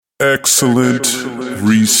Excellent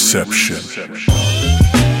reception.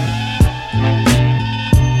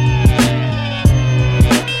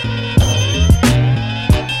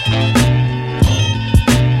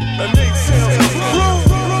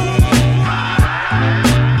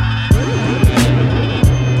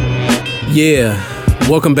 Yeah,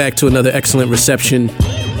 welcome back to another excellent reception.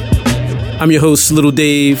 I'm your host,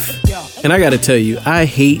 lil'dave, and I gotta tell you, I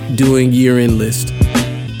hate doing year-end lists.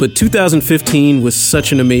 But 2015 was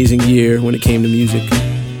such an amazing year when it came to music.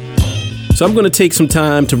 So I'm going to take some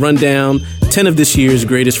time to run down 10 of this year's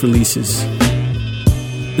greatest releases.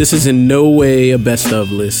 This is in no way a best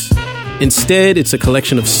of list. Instead, it's a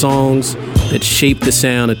collection of songs that shaped the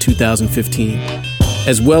sound of 2015,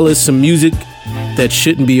 as well as some music that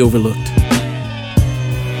shouldn't be overlooked.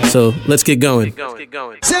 So let's get going. See,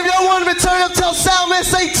 if y'all want me to turn up, tell sound man,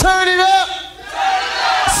 say turn it up.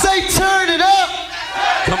 Say turn it up.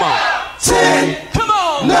 Come on. 10, Come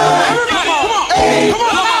on. 9, Everybody, come on. 8, Come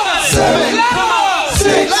on. 7, Come on.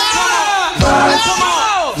 6, 5, Come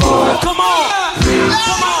on. 4, Come on. 3,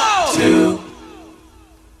 Come on. 2,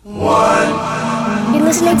 1. You're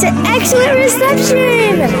listening to Excellent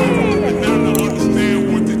Reception!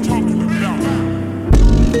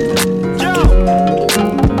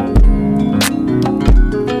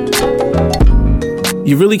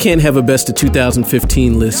 You really can't have a best of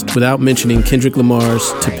 2015 list without mentioning Kendrick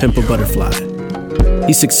Lamar's To Pimp a Butterfly.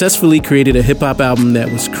 He successfully created a hip-hop album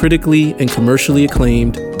that was critically and commercially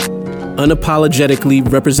acclaimed,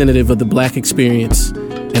 unapologetically representative of the black experience,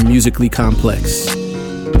 and musically complex.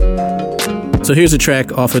 So here's a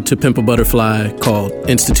track off of To Pimp a Butterfly called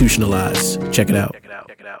Institutionalize. Check it out.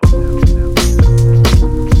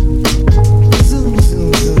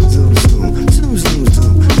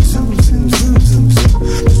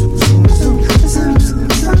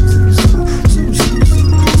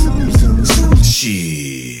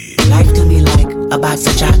 A box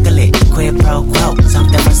of chocolate, quid pro quo,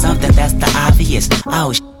 something for something, that's the obvious.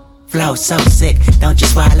 Oh, flow so sick, don't you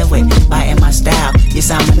swallow it. Biting my style, your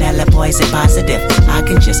salmonella poison positive. I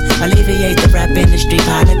can just alleviate the rap industry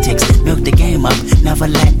politics. Milk the game up, never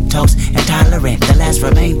lactose intolerant. The last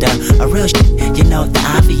remainder, a real you know the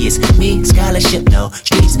obvious. Me, scholarship, no.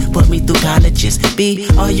 Streets put me through colleges. Be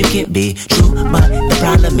all you can be, true, but the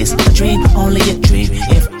problem is a dream, only a dream.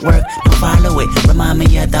 If work, don't follow it. Remind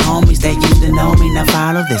me of the homies that used to know me, now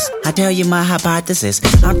follow this. I tell you my hypothesis,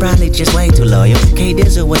 I'm probably just way too loyal.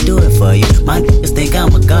 K-Dizzle would do it for you. My niggas think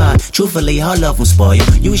I'm a god. Truthfully, all of them spoil.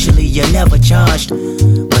 Usually you're never charged,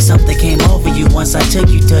 but something came over you once I took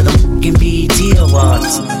you to the fucking BET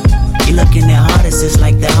Awards. You looking at artists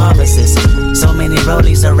like the harvests. So many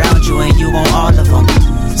rollies around you and you want all of them.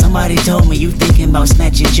 Somebody told me you thinking about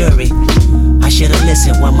snatching jewelry. I should've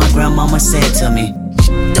listened what my grandmama said to me.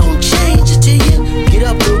 Don't change it till you get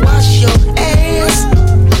up and wash your ass.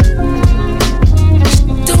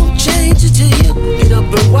 Don't change it till you get up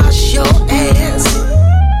and wash your ass.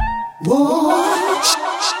 Whoa.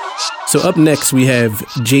 So up next we have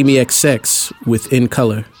Jamie XX with In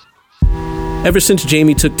Color. Ever since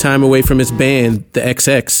Jamie took time away from his band, the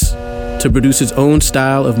XX, to produce his own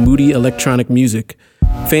style of moody electronic music,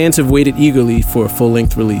 fans have waited eagerly for a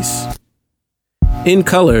full-length release. In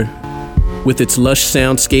Color, with its lush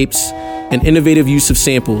soundscapes and innovative use of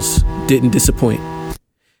samples, didn't disappoint.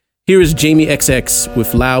 Here is Jamie XX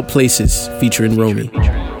with Loud Places featuring Romy.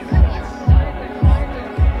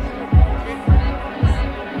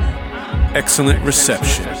 Excellent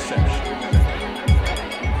reception.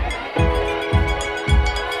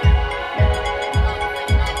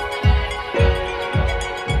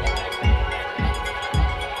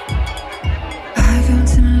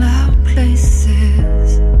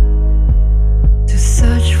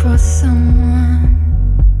 For someone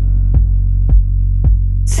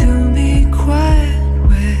to be quiet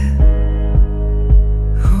with,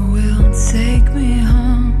 who will take me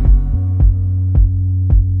home.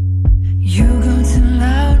 You go to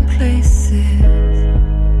loud places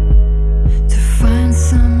to find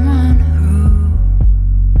someone who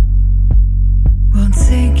will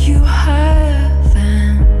take you higher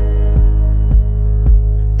than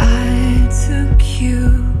I took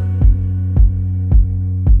you.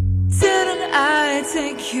 I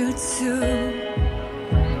take you to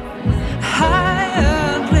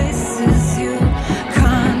higher places you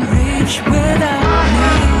can't reach without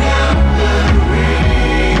me.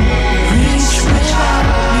 Reach without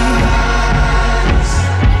me.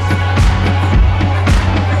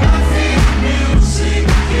 I feel music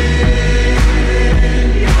in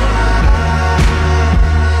your eyes.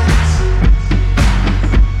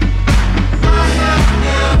 I have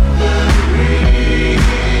never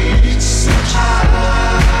reached such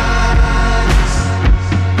high.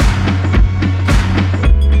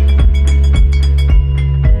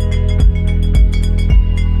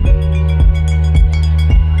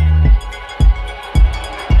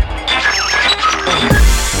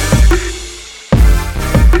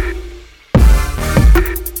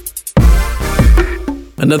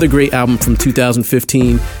 Another great album from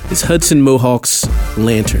 2015 is Hudson Mohawk's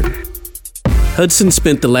Lantern. Hudson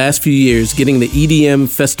spent the last few years getting the EDM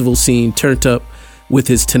festival scene turned up with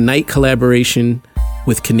his Tonight collaboration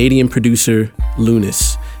with Canadian producer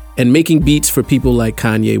Lunis and making beats for people like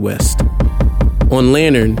Kanye West. On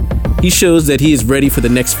Lantern, he shows that he is ready for the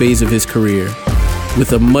next phase of his career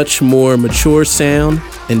with a much more mature sound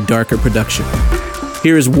and darker production.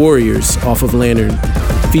 Here is Warriors off of Lantern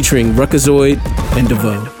featuring Ruckazoid and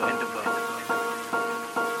DeVoe.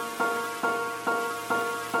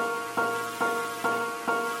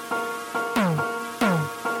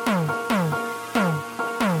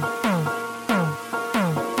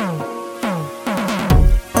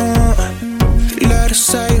 Let us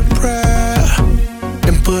say a prayer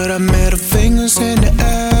and put our middle fingers in the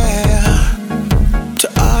air. To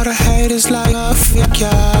all the haters like I fuck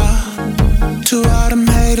y'all. To all them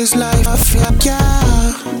haters like I fuck y'all.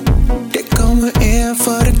 They going in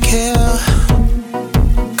for the kill,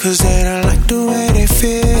 cause they don't like the way they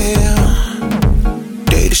feel.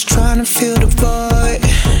 They just trying to fill the void,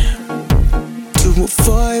 to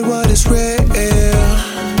avoid what is real.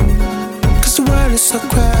 Cause the world is so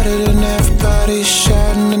crowded and everybody's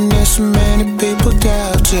shouting, and there's so many people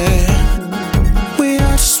doubting. We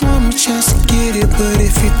all just want a chance to get it, but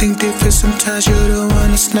if you think different, sometimes you're the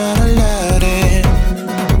one that's not allowed in.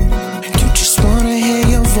 You just wanna hear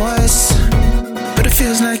your voice, but it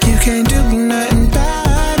feels like you can't do nothing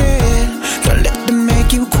about it. Don't let them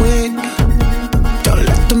make you quit. Don't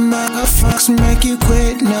let the motherfuckers make you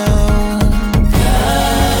quit, no.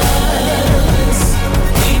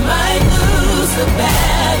 We might lose the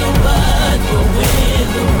battle, but we'll win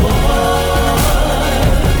the war.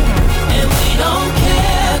 And we don't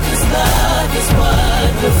care, cause love is what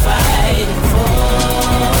we're fighting for.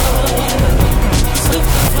 So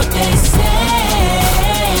that's what they say,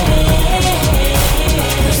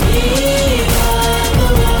 cause we are the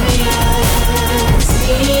warriors.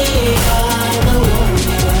 We are the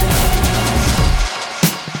warriors.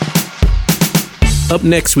 Up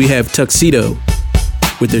next, we have Tuxedo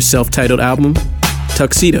with their self-titled album,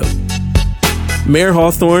 Tuxedo. Mayor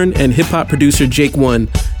Hawthorne and hip-hop producer Jake One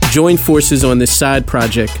joined forces on this side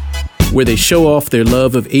project where they show off their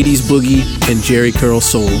love of 80s boogie and Jerry Curl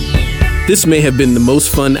soul. This may have been the most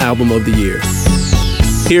fun album of the year.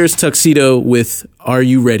 Here's Tuxedo with Are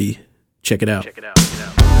You Ready? Check it out.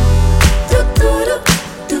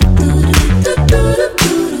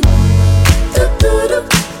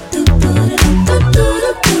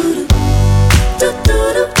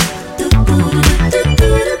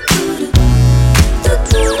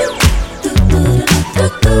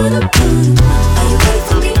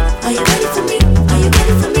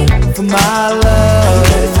 For my love,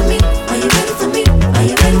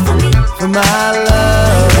 for my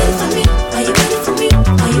love,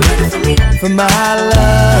 for my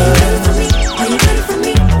love,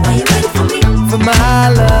 for my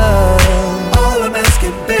love. All I'm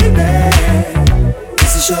asking, baby,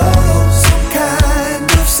 is to show some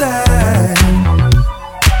kind of sign.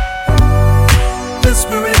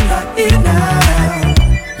 Whisper in my ear now,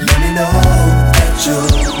 let me know that you'll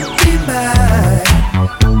be mine.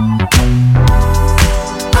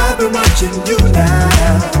 I've been watching you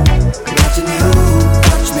now, watching you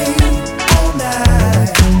watch me all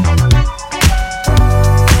night.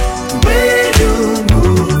 The way you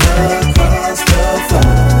move across the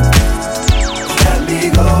floor got me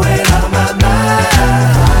going out of my mind.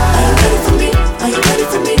 Are you ready for me? Are you ready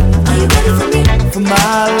for me? Are you ready for me? For my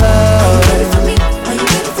love. Are you ready for me? Are you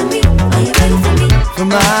ready for me? Are you ready for me? For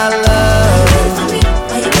my love.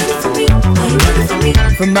 Are you ready for me? Are you ready for me?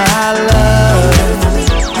 For my love.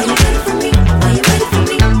 Are you ready for me? Are you ready for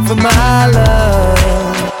me? For my love.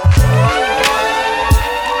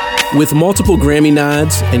 With multiple Grammy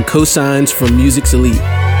nods and cosigns from music's elite,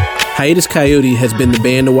 Hiatus Kaiyote has been the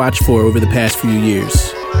band to watch for over the past few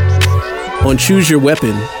years. On Choose Your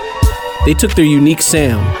Weapon, they took their unique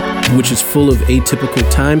sound, which is full of atypical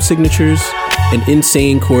time signatures and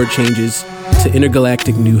insane chord changes, to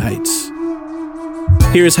intergalactic new heights.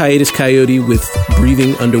 Here's Hiatus Kaiyote with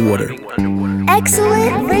Breathing Underwater.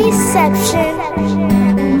 Excellent reception.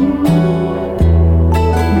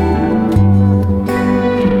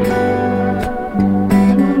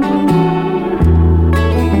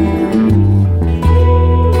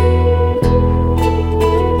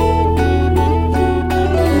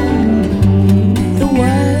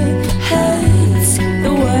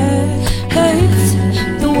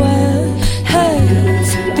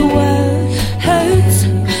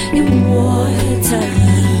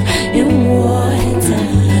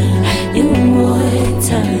 In water,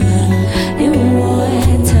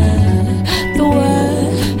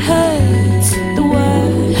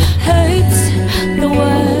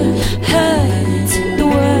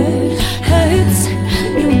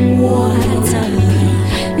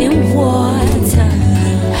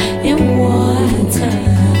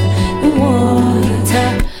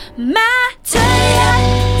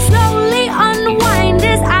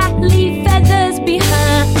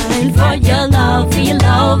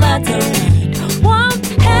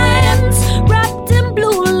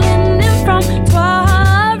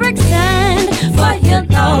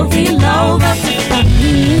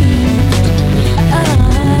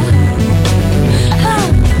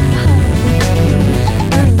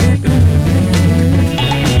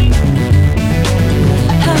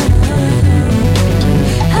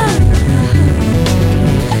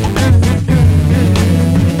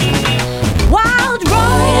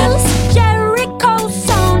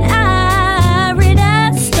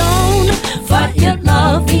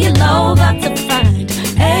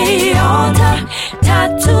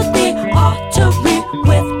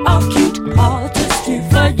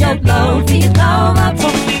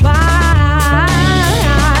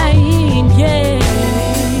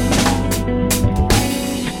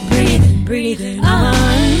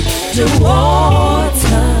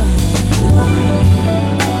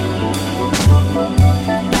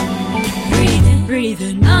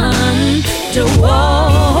 to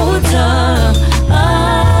water.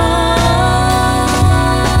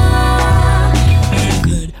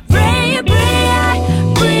 Good. Pray, I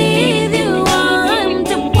breathe you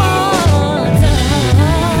underwater.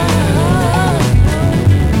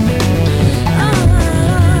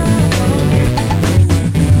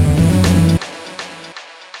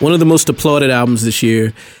 One of the most applauded albums this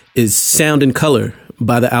year is Sound and Color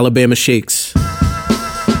by the Alabama Shakes.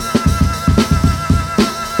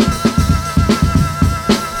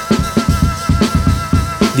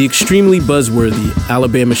 The extremely buzzworthy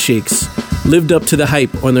Alabama Shakes lived up to the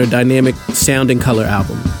hype on their dynamic Sound and Color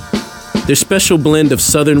album. Their special blend of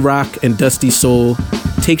southern rock and dusty soul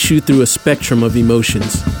takes you through a spectrum of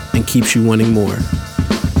emotions and keeps you wanting more.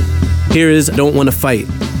 Here is Don't Wanna Fight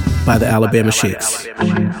by the Alabama Shakes.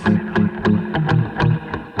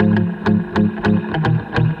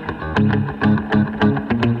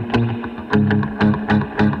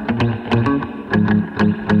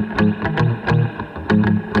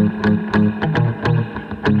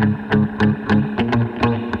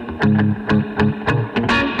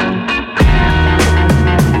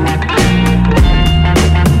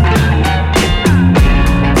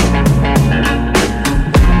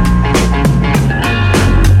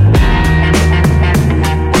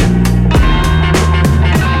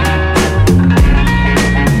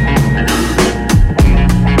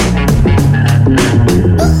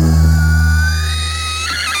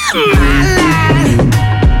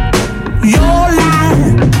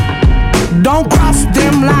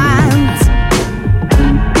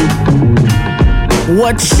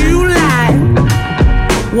 What you like,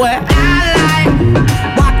 what I like,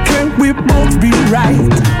 why can't we both be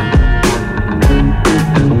right?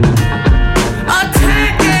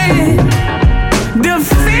 Attacking,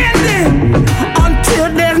 defending, until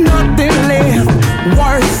there's nothing left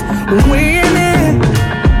worth winning.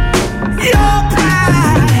 Your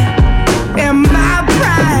pride and my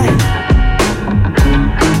pride,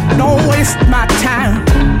 don't waste my time.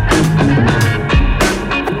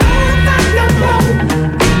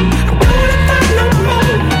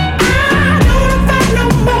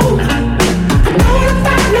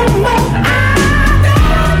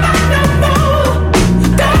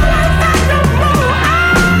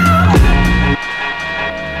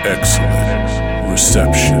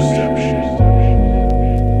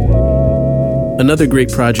 Another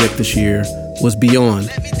great project this year was Beyond,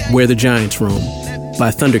 Where the Giants Roam, by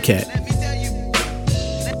Thundercat.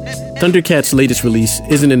 Thundercat's latest release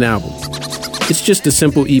isn't an album. It's just a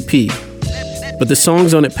simple EP. But the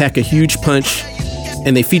songs on it pack a huge punch,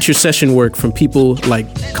 and they feature session work from people like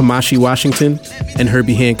Kamasi Washington and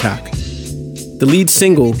Herbie Hancock. The lead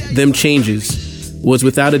single, Them Changes, was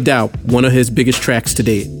without a doubt one of his biggest tracks to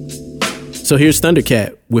date. So here's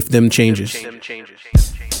Thundercat with Them Changes.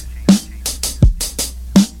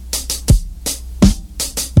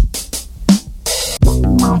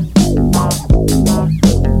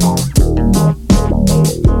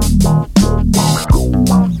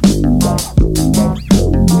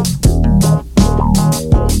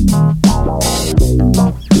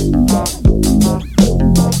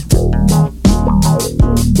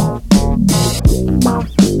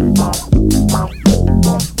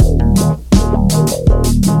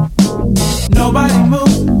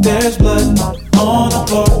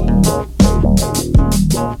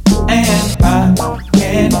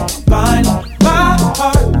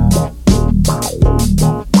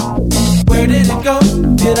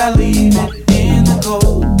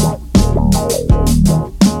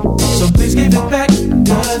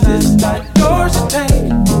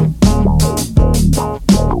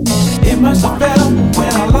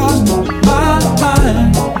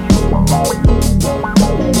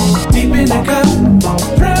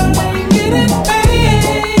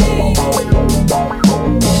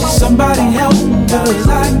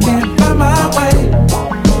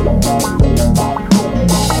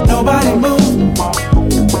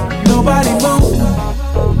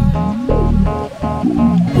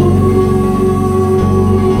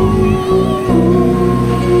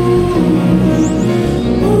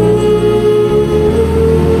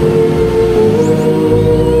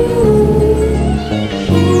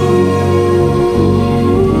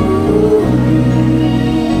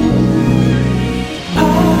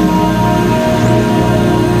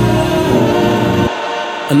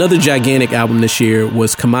 Another gigantic album this year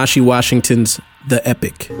was Kamasi Washington's The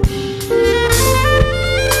Epic.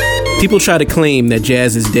 People try to claim that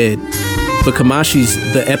jazz is dead, but Kamasi's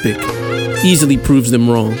The Epic easily proves them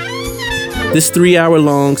wrong. This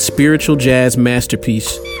 3-hour-long spiritual jazz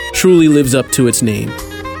masterpiece truly lives up to its name.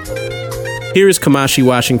 Here is Kamasi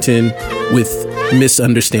Washington with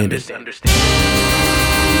Misunderstand It.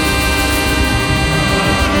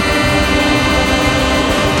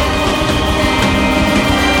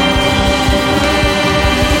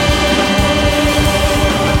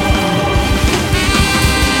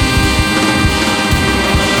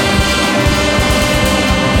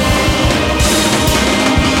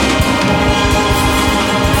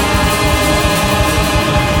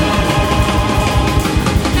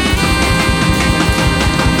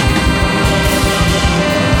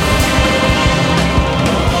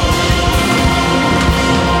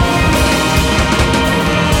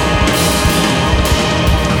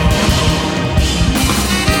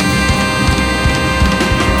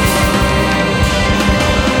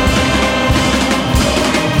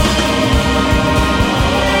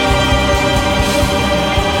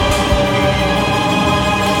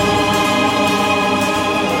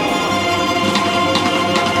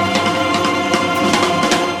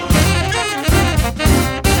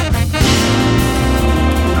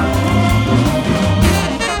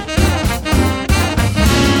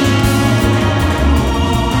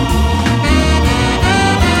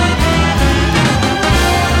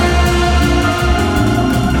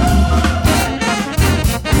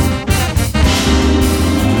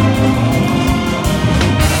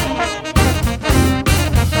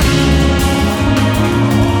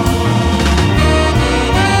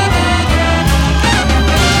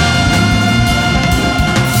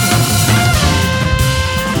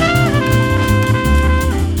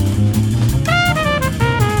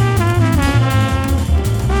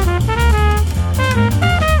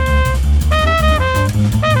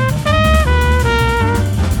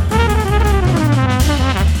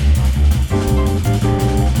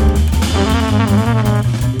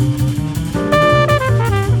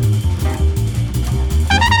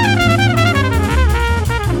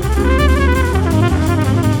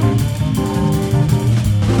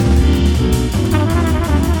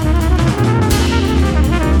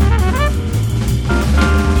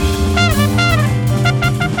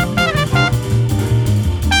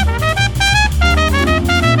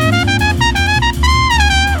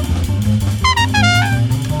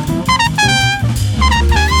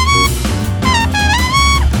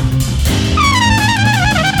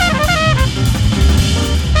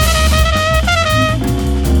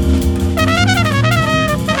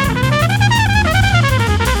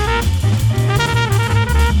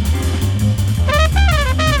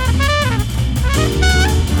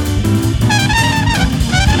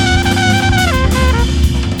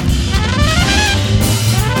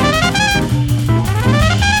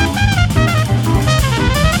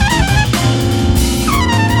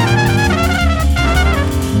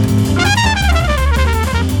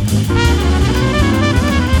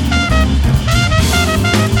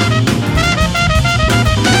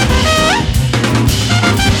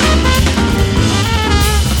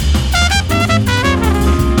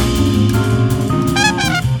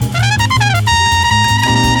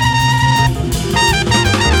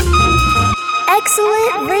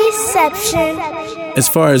 As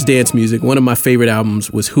far as dance music, one of my favorite albums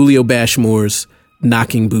was Julio Bashmore's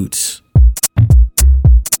Knocking Boots.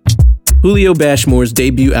 Julio Bashmore's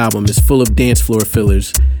debut album is full of dance floor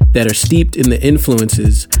fillers that are steeped in the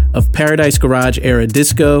influences of Paradise Garage era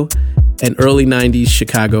disco and early 90s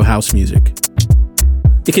Chicago house music.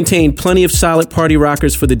 It contained plenty of solid party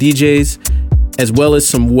rockers for the DJs, as well as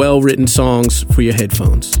some well-written songs for your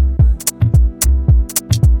headphones.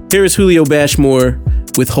 Here is Julio Bashmore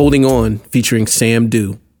with Holding On featuring Sam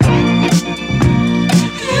Dew.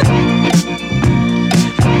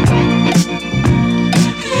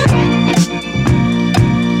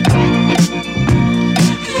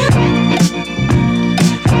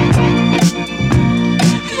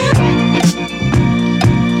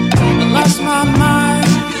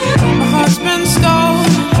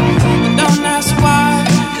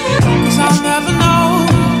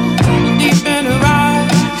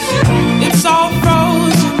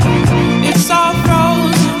 It's all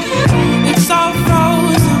frozen.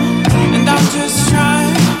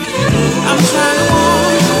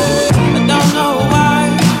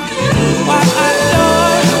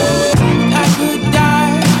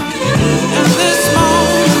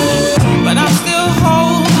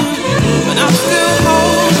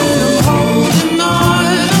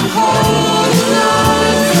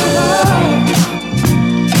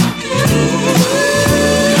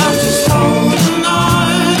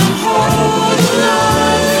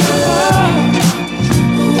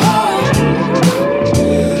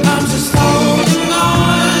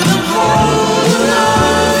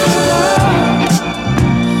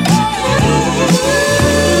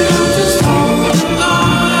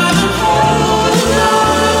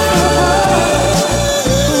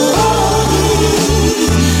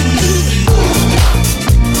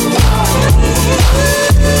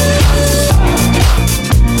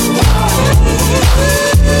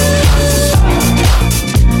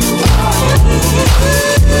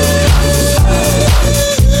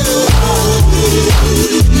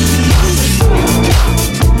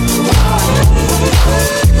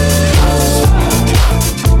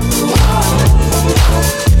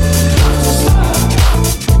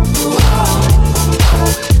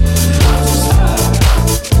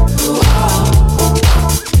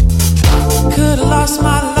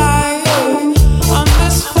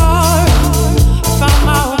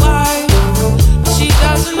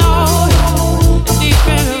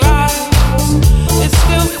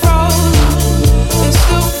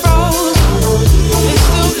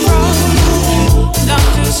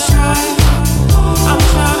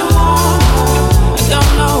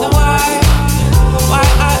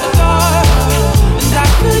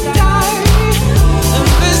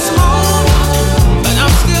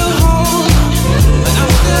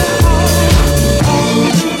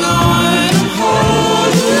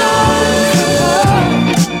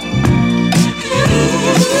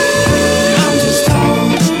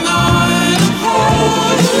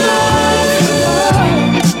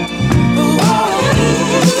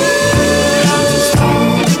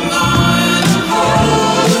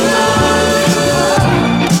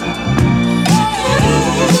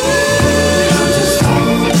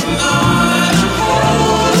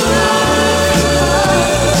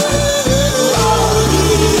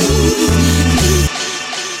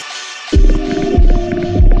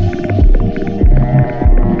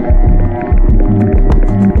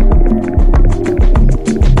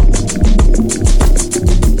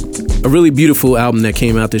 really beautiful album that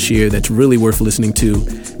came out this year that's really worth listening to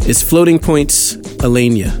is Floating Point's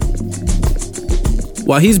Alania.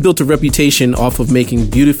 While he's built a reputation off of making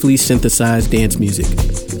beautifully synthesized dance music,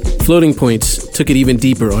 Floating Points took it even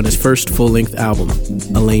deeper on his first full-length album,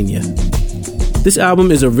 Alania. This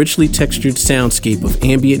album is a richly textured soundscape of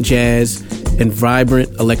ambient jazz and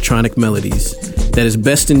vibrant electronic melodies that is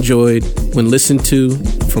best enjoyed when listened to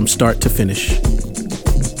from start to finish.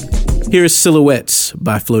 Here is Silhouettes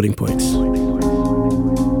by Floating Points.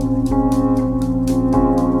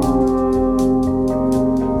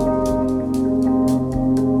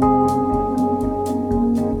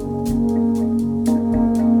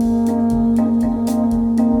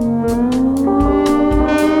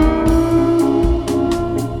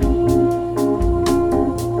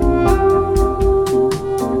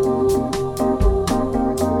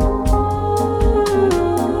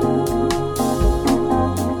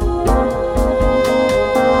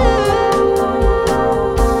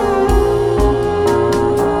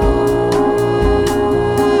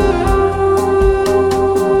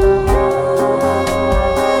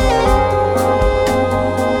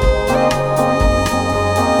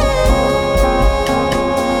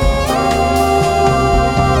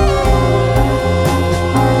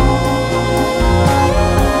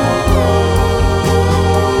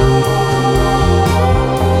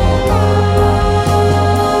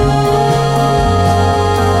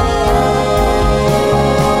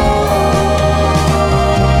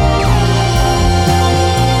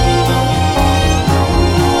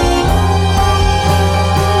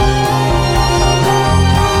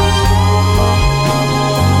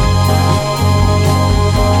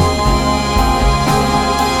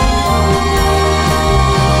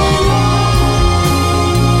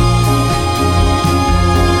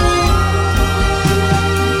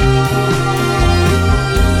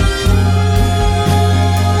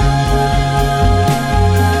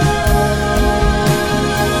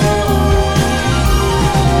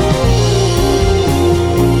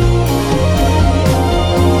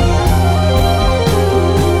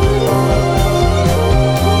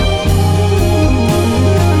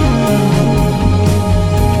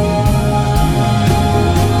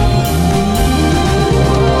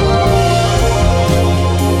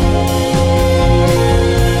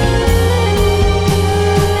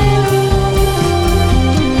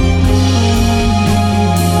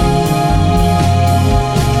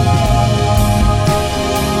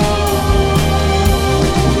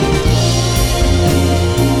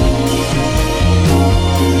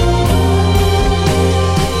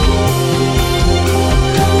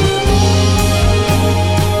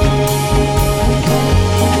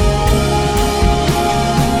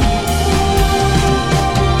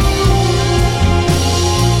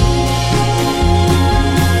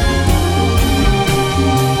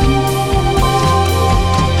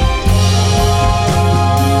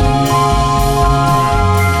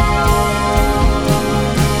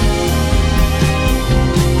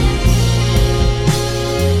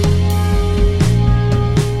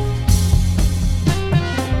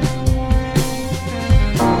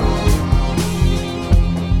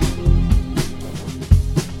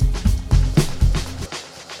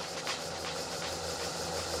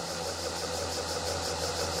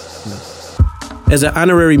 As an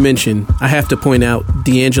honorary mention, I have to point out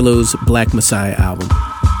D'Angelo's Black Messiah album.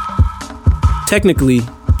 Technically,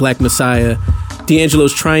 Black Messiah,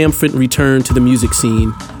 D'Angelo's triumphant return to the music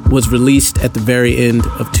scene, was released at the very end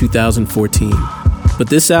of 2014. But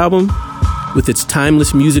this album, with its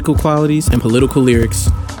timeless musical qualities and political lyrics,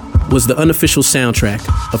 was the unofficial soundtrack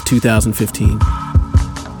of 2015.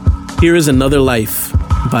 Here is Another Life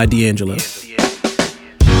by D'Angelo.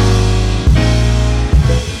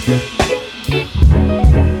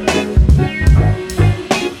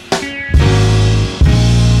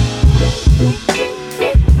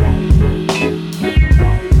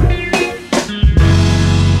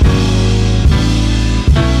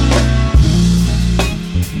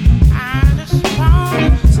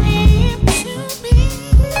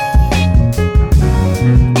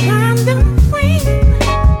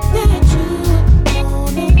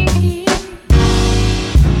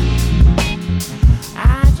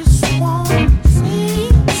 I just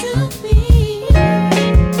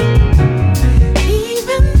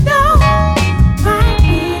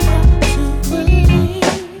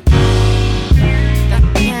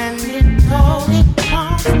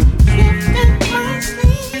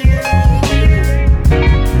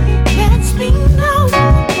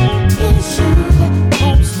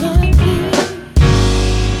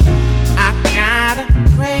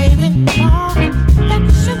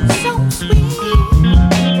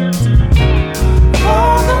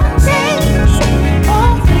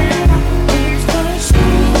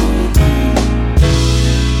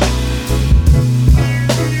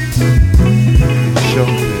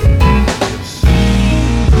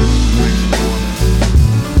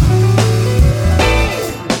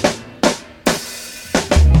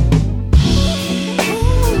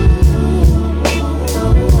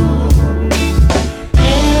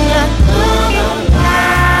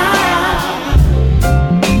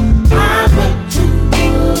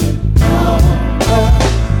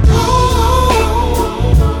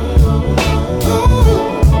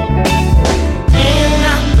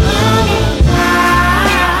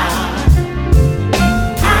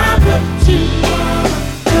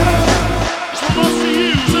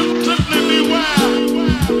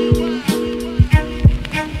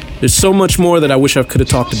There's so much more that I wish I could have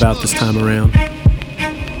talked about this time around.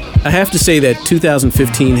 I have to say that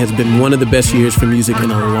 2015 has been one of the best years for music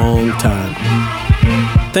in a long time.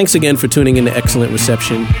 Thanks again for tuning in to Excellent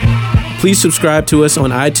Reception. Please subscribe to us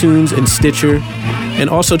on iTunes and Stitcher,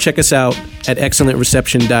 and also check us out at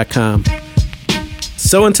excellentreception.com.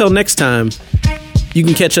 So until next time, you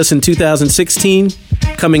can catch us in 2016,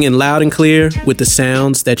 coming in loud and clear with the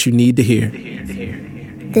sounds that you need to hear.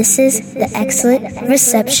 This is the Excellent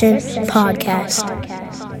Reception Podcast.